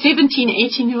 A 17,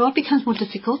 18-year-old becomes more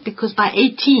difficult because by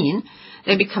 18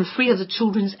 they become free of the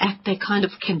Children's Act. They kind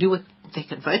of can do what they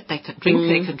can vote, they can drink,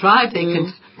 they can drive, they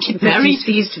can get married. It's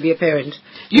easy to be a parent.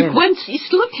 You're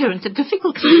still a parent. The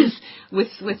difficulty is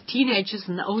with teenagers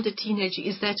and the older teenager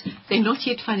is that they're not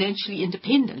yet financially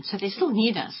independent, so they still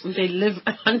need us. They live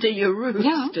under your roof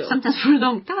still. Sometimes for a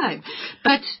long time.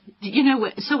 But,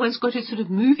 so one's got to sort of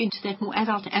move into that more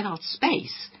adult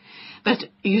space. But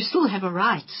you still have a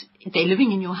right. They're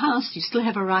living in your house. You still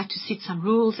have a right to set some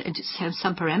rules and to have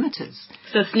some parameters.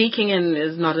 So sneaking in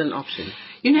is not an option.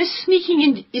 Sneaking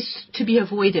in is to be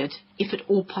avoided if at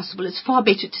all possible. It's far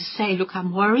better to say, look,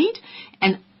 I'm worried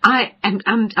and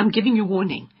I'm giving you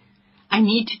warning. I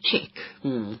need to check.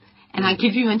 And I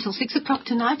give you until 6 o'clock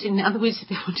tonight. In other words, if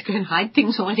they want to go and hide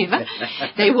things or whatever,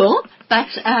 they will. But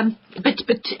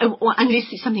unless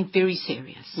it's something very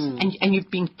serious, and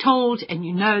you've been told, and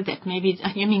that maybe,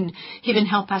 heaven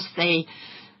help us, they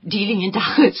dealing in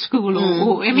dark school,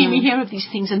 or we hear of these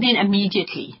things, and then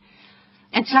immediately.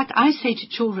 It's like I say to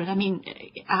children,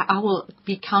 I will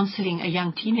be counseling a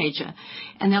young teenager,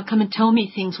 and they'll come and tell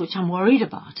me things which I'm worried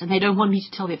about, and they don't want me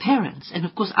to tell their parents. And,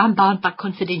 of course, I'm bound by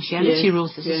confidentiality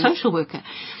rules as a social worker.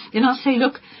 Then I'll say,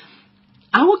 look,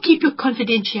 I will keep your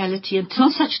confidentiality until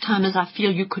such time as I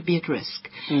feel you could be at risk.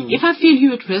 If I feel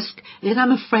you at risk, then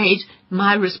I'm afraid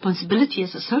my responsibility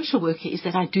as a social worker is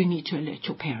that I do need to alert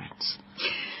your parents.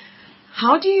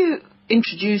 How do you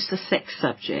introduce the sex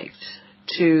subject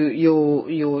to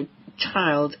your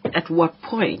child? At what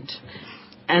point?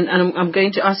 And I'm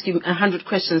going to ask you 100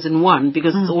 questions in one,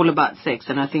 because it's all about sex,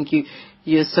 and I think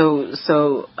you're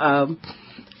so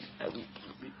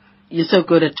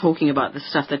good at talking about the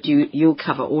stuff that you'll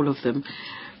cover all of them.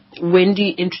 When do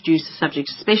you introduce the subject,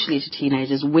 especially to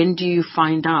teenagers? When do you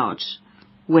find out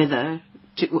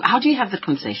how do you have the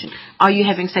conversation? Are you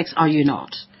having sex? Are you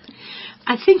not?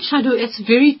 I think, Shado, that's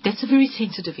a very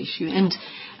sensitive issue, and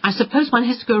I suppose one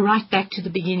has to go right back to the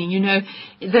beginning.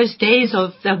 Those days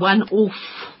of the one-off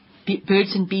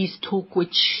birds and bees talk,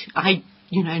 which I,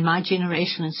 in my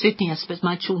generation, and certainly I suppose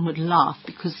my children would laugh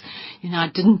because, I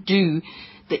didn't do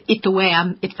the way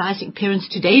I'm advising parents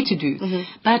today to do. Mm-hmm.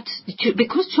 But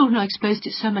because children are exposed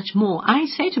to so much more, I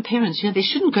say to parents, they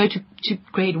shouldn't go to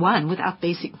grade 1 without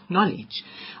basic knowledge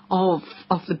of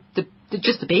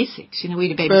just the basics, where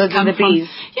the babies come from. Bees.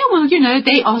 Yeah, well,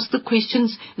 they ask the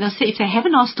questions, and I say if they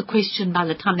haven't asked the question by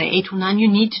the time they're 8 or 9, you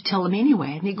need to tell them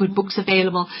anyway, and there are good books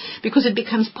available, because it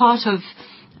becomes part of,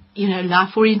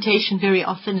 life orientation very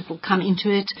often. It will come into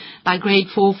it by grade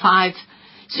 4, 5.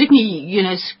 Certainly,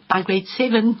 by grade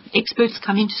 7, experts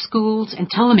come into schools and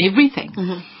tell them everything.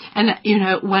 Mm-hmm.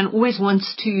 And, one always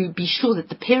wants to be sure that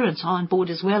the parents are on board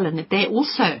as well and that they're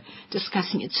also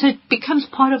discussing it. So it becomes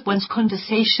part of one's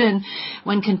conversation.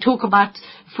 One can talk about,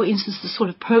 for instance, the sort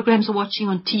of programs they're watching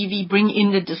on TV, bring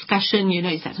in the discussion,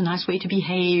 is that a nice way to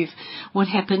behave? What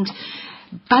happened?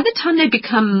 By the time they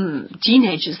become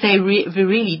teenagers, they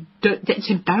really it's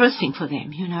embarrassing for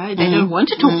them, They don't want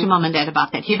to talk to mom and dad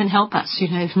about that. Heaven help us,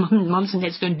 moms and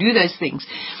dads don't do those things.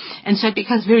 And so it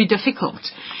becomes very difficult.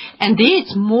 And there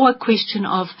it's more a question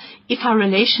of if our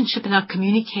relationship and our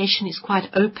communication is quite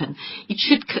open,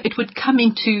 it would come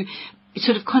into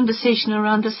sort of conversation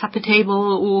around the supper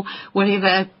table or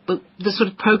whatever, the sort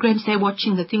of programs they're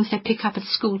watching, the things they pick up at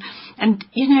school. And,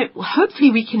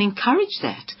 hopefully we can encourage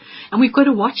that. And we've got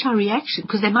to watch our reaction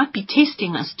because they might be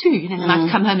testing us too. They might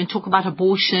come home and talk about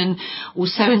abortion or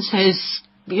so-and-so's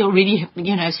already,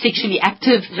 sexually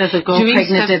active. There's a girl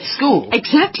pregnant at school.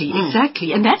 Exactly.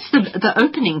 And that's the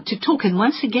opening to talk. And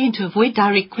once again, to avoid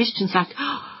direct questions like,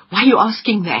 why are you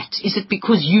asking that? Is it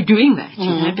because you're doing that?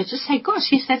 But just say,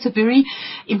 gosh, yes, that's a very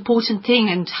important thing.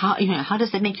 And how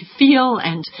does that make you feel?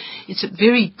 And it's a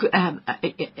very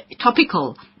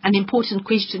topical and important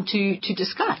question to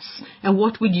discuss. And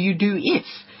what would you do if?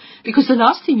 Because the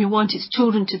last thing you want is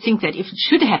children to think that if it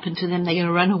should happen to them, they're going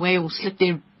to run away or slip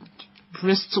their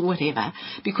wrists or whatever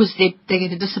because they're going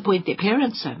to disappoint their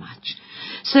parents so much.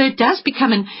 So it does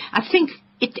become, and I think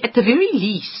at the very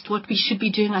least, what we should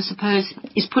be doing, I suppose,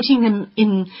 is putting them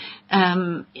in,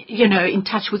 in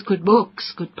touch with good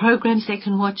books, good programs they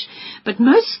can watch. But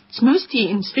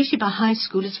mostly, and especially by high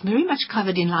school, it's very much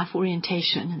covered in life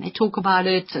orientation, and they talk about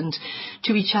it and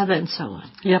to each other and so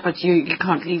on. Yeah, but you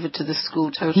can't leave it to the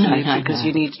school totally because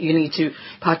you need to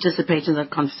participate in that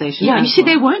conversation. Yeah, you see,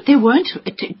 they won't.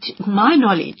 My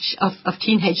knowledge of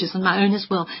teenagers and my own as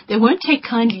well, they won't take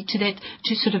kindly to that,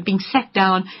 to sort of being sat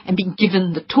down and being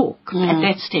given the talk at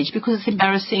that stage because it's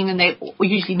embarrassing and they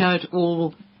usually know it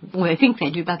all. Well, they think they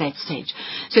do by that stage.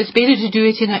 So it's better to do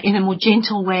it in a more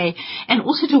gentle way and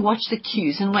also to watch the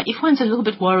cues. And if one's a little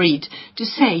bit worried, to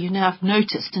say, I've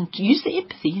noticed, and to use the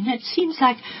empathy. It seems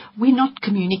like we're not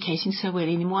communicating so well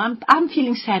anymore. I'm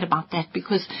feeling sad about that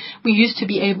because we used to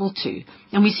be able to,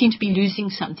 and we seem to be losing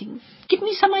something. Give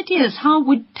me some ideas. How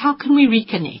can we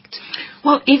reconnect?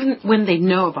 Well, even when they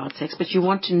know about sex, but you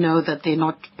want to know that they're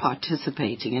not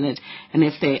participating in it, and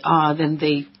if they are, then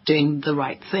they're doing the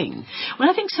right thing. Well,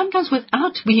 I think sometimes we're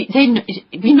not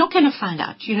going to find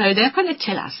out. They're going to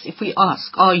tell us if we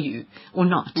ask, are you or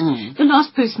not? The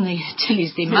last person they tell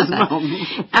is their mother.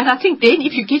 And I think then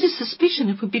if you get a suspicion,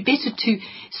 it would be better to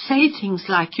say things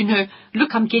like, look,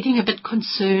 I'm getting a bit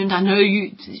concerned. I know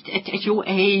you, at your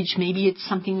age, maybe it's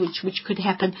something which could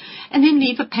happen. And then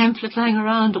leave a pamphlet lying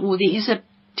around, or there is a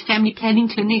family planning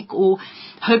clinic, or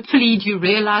hopefully do you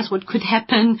realize what could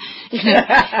happen? But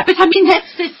I mean,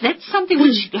 that's something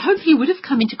which hopefully would have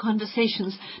come into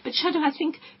conversations. But Shado, I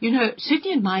think,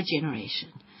 certainly in my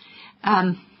generation,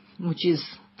 which is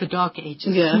the dark ages,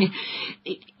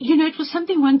 it was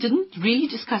something one didn't really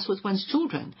discuss with one's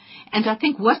children. And I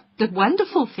think what the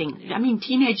wonderful thing,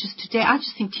 teenagers today, I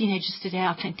just think teenagers today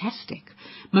are fantastic,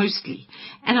 mostly.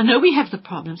 And I know we have the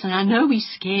problems, and I know we're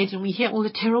scared, and we hear all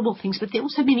the terrible things, but there are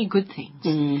also many good things.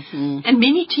 Mm-hmm. And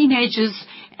many teenagers,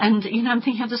 and, I'm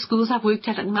thinking of the schools I've worked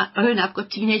at on my own. I've got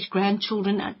teenage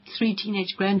grandchildren, 3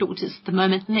 teenage granddaughters at the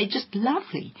moment, and they're just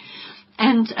lovely.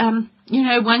 And,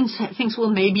 one thinks, well,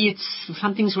 maybe it's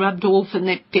something's rubbed off and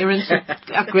their parents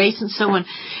are great and so on.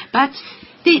 But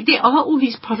there are all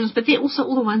these problems, but there are also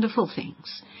all the wonderful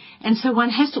things. And so one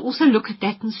has to also look at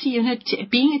that and see,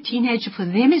 being a teenager for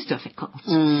them is difficult.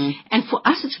 And for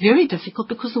us it's very difficult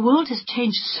because the world has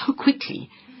changed so quickly.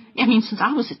 Since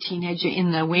I was a teenager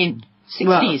in the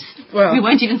 60s. Well. We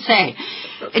won't even say.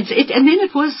 And then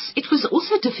it was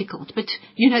also difficult, but,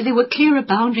 there were clearer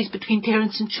boundaries between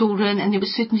parents and children, and there were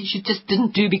certain things you just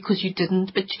didn't do because you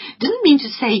didn't, but didn't mean to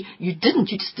say you didn't,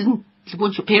 you just didn't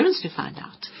want your parents to find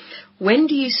out. When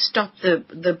do you stop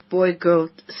the boy-girl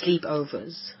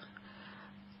sleepovers?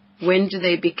 When do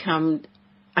they become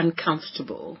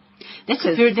uncomfortable? That's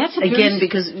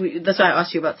because that's why I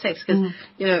asked you about sex,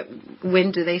 because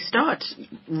when do they start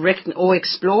or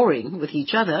exploring with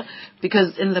each other?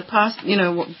 Because in the past,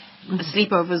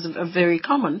 sleepovers are very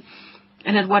common.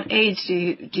 And at what age do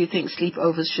you think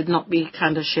sleepovers should not be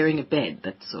kind of sharing a bed,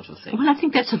 that sort of thing? Well, I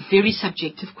think that's a very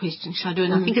subjective question, Shado,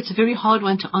 and I think it's a very hard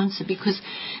one to answer, because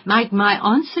my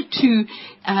answer to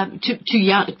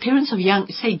parents of young,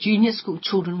 say, junior school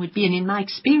children would be, and in my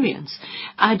experience,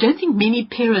 I don't think many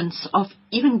parents of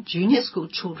even junior school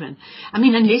children, I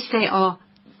mean, unless they are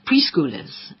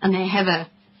preschoolers and they have a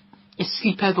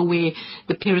sleepover where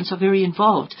the parents are very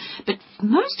involved. But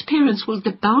most parents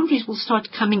the boundaries will start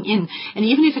coming in. And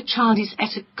even if a child is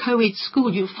at a co-ed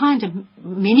school, you'll find in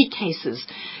many cases,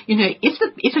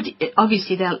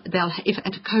 obviously if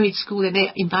at a co-ed school they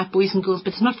may invite boys and girls,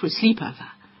 but it's not for a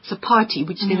sleepover. It's a party,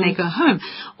 which then they go home.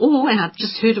 Or, and I've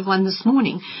just heard of one this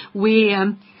morning,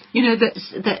 where,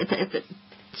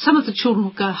 some of the children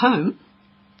will go home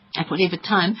at whatever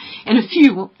time, and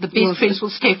the best friends will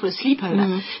stay for a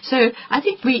sleepover. So I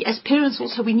think we, as parents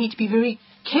also, we need to be very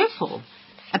careful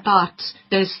about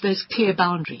those clear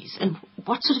boundaries, and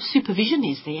what sort of supervision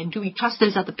is there, and do we trust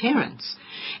those other parents?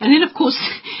 And then, of course,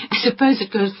 I suppose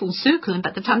it goes full circle, and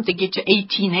by the time they get to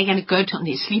 18, they're going to go to on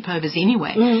their sleepovers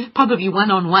anyway, probably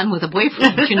one-on-one with a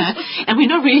boyfriend, and we're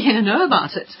not really going to know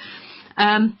about it.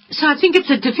 So I think it's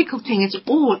a difficult thing.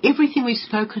 Everything we've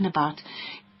spoken about,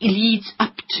 it leads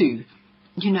up to,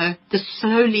 the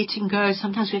slow letting go.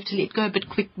 Sometimes we have to let go a bit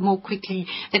more quickly.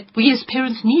 That we as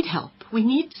parents need help. We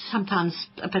need sometimes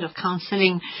a bit of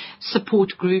counselling,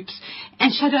 support groups.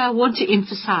 And Shado, I want to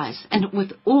emphasize, and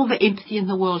with all the empathy in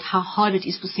the world, how hard it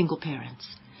is for single parents.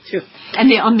 Sure. And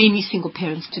there are many single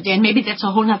parents today, and maybe that's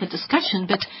a whole other discussion,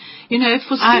 but,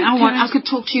 for I could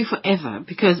talk to you forever,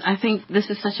 because I think this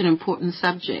is such an important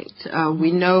subject.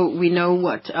 We know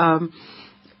what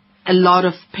a lot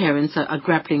of parents are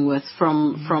grappling with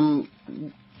from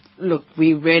look,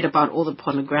 we read about all the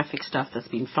pornographic stuff that's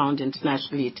been found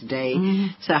internationally today.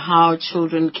 So how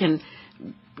children can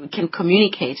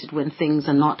communicate it when things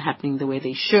are not happening the way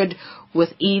they should,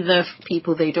 with either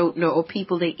people they don't know or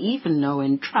people they even know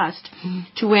and trust,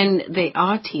 to when they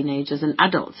are teenagers and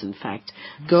adults, in fact.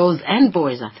 Girls and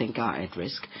boys, I think, are at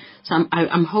risk. So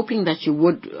I'm hoping that you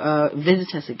would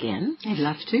visit us again. I'd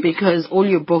love to. Because all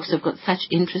your books have got such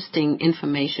interesting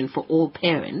information for all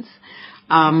parents.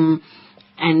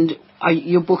 And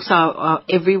your books are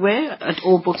everywhere at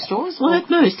all bookstores? Well, at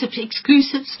most.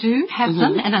 Exclusives do have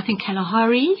them, and I think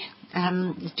Kalahari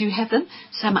do have them.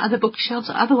 Some other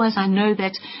bookshelves. Otherwise, I know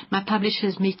that my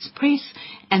publishers, Meets Press,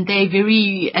 and they're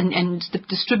and the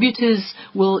distributors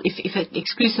will, if an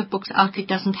exclusive books outlet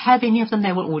doesn't have any of them,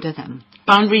 they will order them.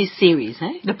 Boundaries series,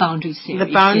 eh? The Boundaries series.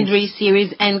 The Boundaries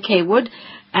series and K-Wood.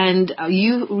 And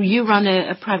you run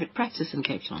a private practice in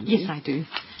Cape Town? Yes, I do.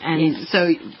 And so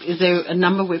is there a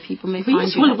number where people may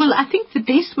find you? Well, I think the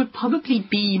best would probably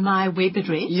be my web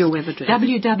address. Your web address.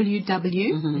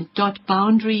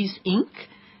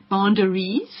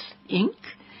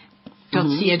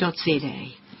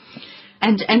 www.boundariesinc.ca.za.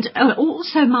 And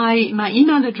also my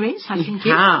email address I can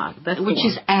give, which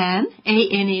is Anne,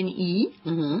 ANNE,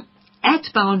 at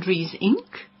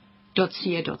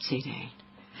boundariesinc.ca.za.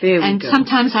 And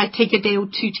sometimes I take a day or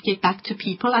two to get back to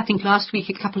people. I think last week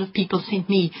a couple of people sent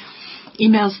me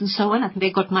emails and so on. I think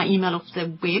they got my email off the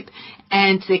web.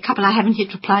 And there are a couple I haven't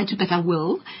yet replied to, but I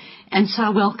will. And so I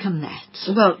welcome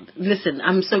that. Well, listen,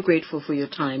 I'm so grateful for your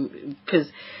time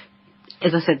because,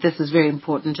 as I said, this is very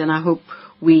important. And I hope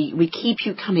we keep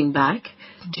you coming back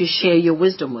to share your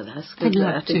wisdom with us. I'd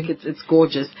love I think it's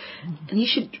gorgeous. And you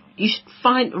should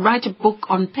write a book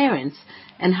on parents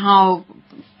and how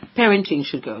parenting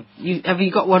should go. Have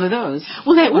you got one of those?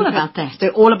 Well, they're all about that.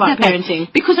 They're all about parenting.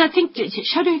 Because I think,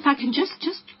 Shado, if I can just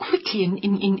quickly,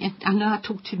 I know I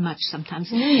talk too much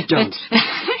sometimes. No, you don't.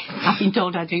 I've been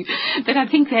told I do. But I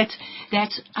think that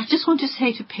I just want to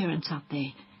say to parents out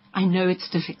there, I know it's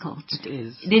difficult. It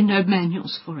is. There are no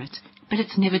manuals for it. But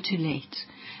it's never too late.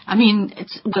 I mean,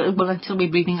 well, until we're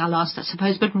breathing our last, I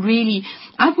suppose. But really,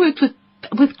 I've worked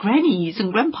with grannies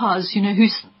and grandpas,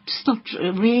 who's still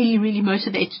really, really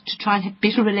motivated to try and have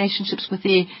better relationships with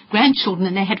their grandchildren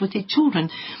than they had with their children.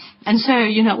 And so,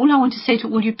 all I want to say to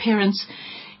all you parents,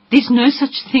 there's no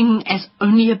such thing as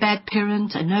only a bad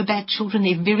parent and no bad children.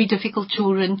 They're very difficult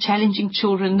children, challenging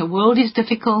children. The world is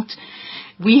difficult.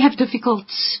 We have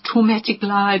difficult, traumatic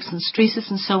lives and stresses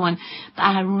and so on. But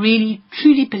I really,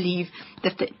 truly believe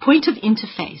that the point of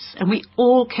interface, and we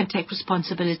all can take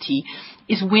responsibility,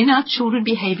 is when our children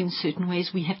behave in certain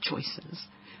ways, we have choices.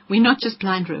 We're not just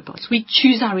blind robots. We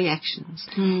choose our reactions.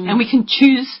 And we can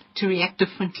choose to react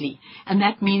differently. And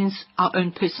that means our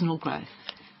own personal growth.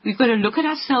 We've got to look at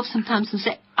ourselves sometimes and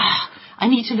say, I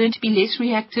need to learn to be less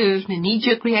reactive. The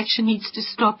knee-jerk reaction needs to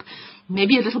stop.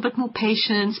 Maybe a little bit more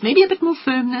patience. Maybe a bit more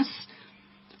firmness.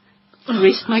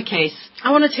 Rest my case.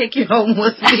 I want to take you home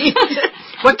with me.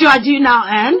 What do I do now,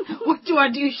 Anne? What do I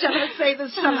do? Shall I say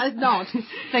this? Shall I not?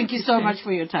 Thank you so much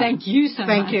for your time. Thank you so much.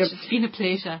 Thank you. It's been a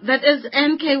pleasure. That is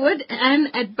Anne K. Wood,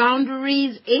 Anne at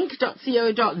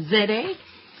boundariesinc.co.za.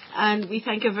 And we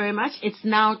thank you very much. It's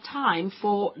now time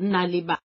for Naliba.